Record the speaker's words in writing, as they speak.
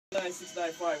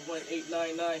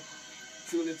899-695-1899.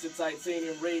 Tune into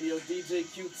Titanium Radio, DJ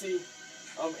QT.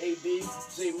 I'm AD,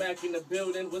 J Mac in the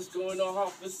building. What's going on,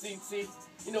 Hartford CT?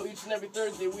 You know, each and every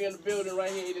Thursday we in the building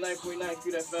right here, 89.9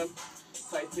 Cute FM,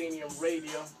 Titanium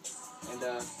Radio. And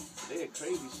today a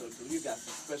crazy show because we got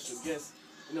some special guests.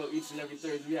 You know, each and every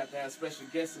Thursday we have to have special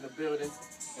guests in the building.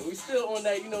 And we still on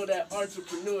that, you know, that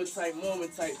entrepreneur type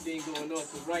moment type thing going on.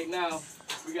 Because right now,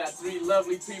 we got three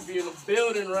lovely people in the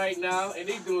building right now. And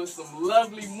they doing some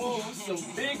lovely moves, some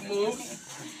big moves.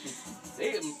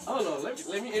 Hold on, let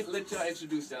y'all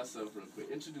introduce yourself real quick.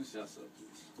 Introduce yourself,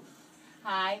 please.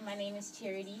 Hi, my name is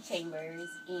Charity Chambers,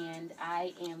 and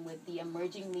I am with the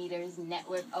Emerging Leaders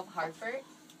Network of Hartford.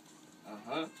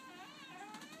 Uh-huh.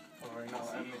 Oh, right now,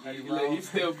 He's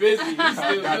still busy. He's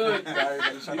still good.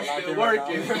 He's still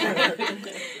working.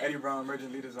 Eddie Brown,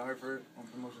 Emerging Leaders of Hartford, on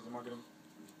promotions and marketing.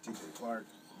 TJ Clark,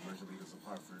 Emerging Leaders of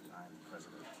Hartford. I'm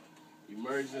president.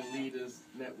 Emerging Leaders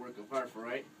Network of Hartford,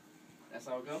 right? That's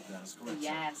how it goes? That's correct.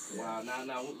 Yes. Wow.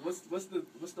 Now, what's the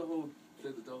whole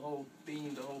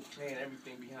theme, the whole plan,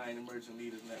 everything behind Emerging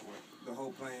Leaders Network? The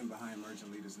whole plan behind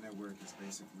Emerging Leaders Network is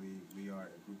basically we are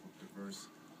a group of diverse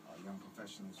young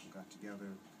professionals who got together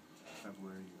in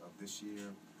February of this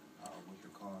year with the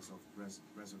cause of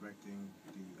resurrecting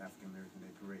the African American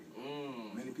Day Parade.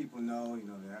 Many people know,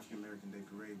 the African American Day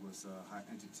Parade was a high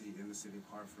entity in the city of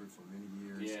Hartford for many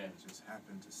years. Yeah. And it just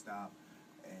happened to stop.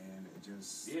 And it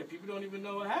just... Yeah, people don't even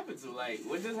know what happened to,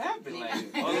 what just happened?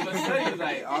 All of a sudden,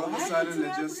 all of a sudden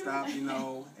it just stopped,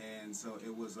 and so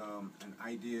it was an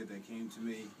idea that came to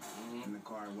me in the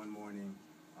car one morning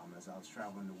as I was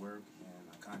traveling to work, and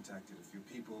I contacted a few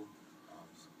people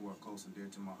who are close and dear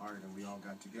to my heart, and we all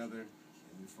got together,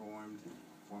 and we formed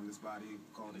this body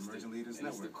called Emerging Leaders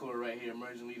Network. It's the core right here,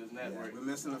 Emerging Leaders Network. Yeah, we're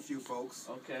missing a few folks.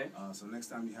 Okay. So next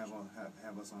time you have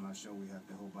us on our show, we have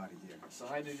the whole body here. So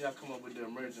how did y'all come up with the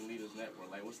Emerging Leaders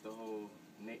Network? What's the whole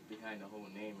behind the whole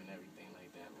name and everything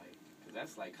like that? Because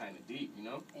that's kind of deep,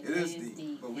 It is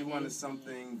deep, but we wanted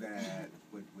something that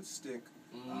would stick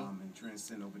and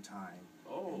transcend over time.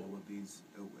 Oh. And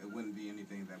it wouldn't be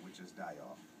anything that would just die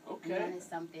off. We Okay. wanted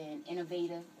something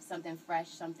innovative, something fresh,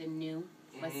 something new,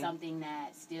 but something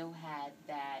that still had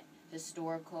that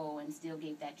historical and still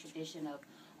gave that tradition of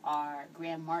our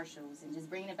grand marshals, and just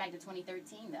bringing it back to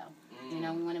 2013 though. We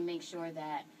want to make sure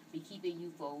that we keep it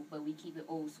youthful, but we keep it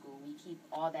old school. We keep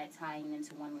all that tying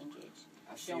into one linkage,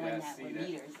 showing that we're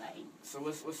leaders. So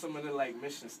what's some of the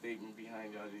mission statement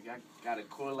behind y'all? Y'all got a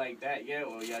core like that yet,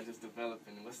 or y'all just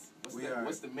developing?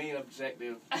 What's the main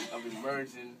objective of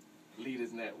Emerging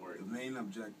Leaders Network? The main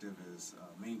objective is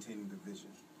maintaining the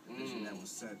vision that was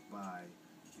set by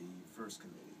the first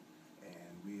committee,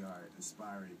 and we are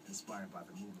inspired by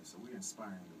the movement. So we're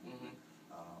inspiring the movement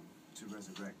to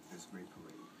resurrect this great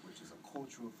parade, which is a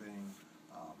cultural thing,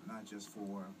 not just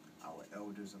for our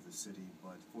elders of the city,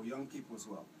 but for young people as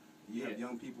well. You have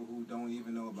young people who don't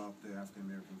even know about the African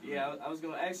American parade. Yeah, I was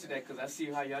going to ask you that because I see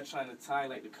how y'all trying to tie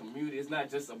the community. It's not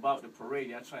just about the parade.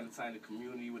 Y'all trying to tie the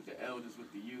community with the elders, with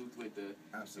the youth, with the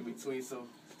Absolutely. in between. So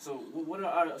what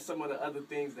are some of the other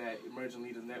things that Emerging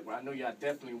Leaders Network? I know y'all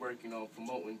definitely working on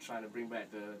promoting, trying to bring back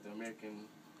the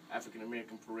African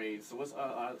American parade. So what's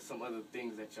some other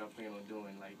things that y'all plan on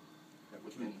doing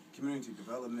within community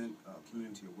development,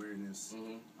 community awareness.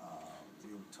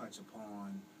 We'll touch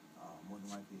upon more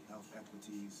than likely health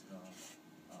equities,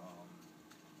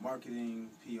 marketing,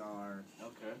 PR.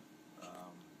 Okay.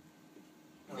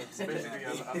 It's basically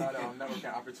a lot of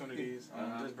networking opportunities,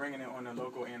 just bringing it on a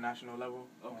local and national level.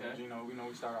 Okay. We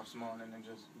we start off small and then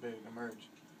just big emerge.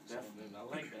 Definitely,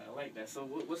 I like that. So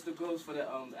what's the goals for the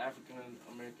African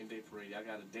American Day Parade? Y'all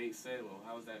got a date set, or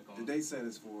how's that going? The date set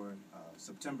is for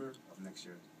September of next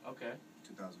year. Okay.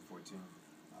 2014.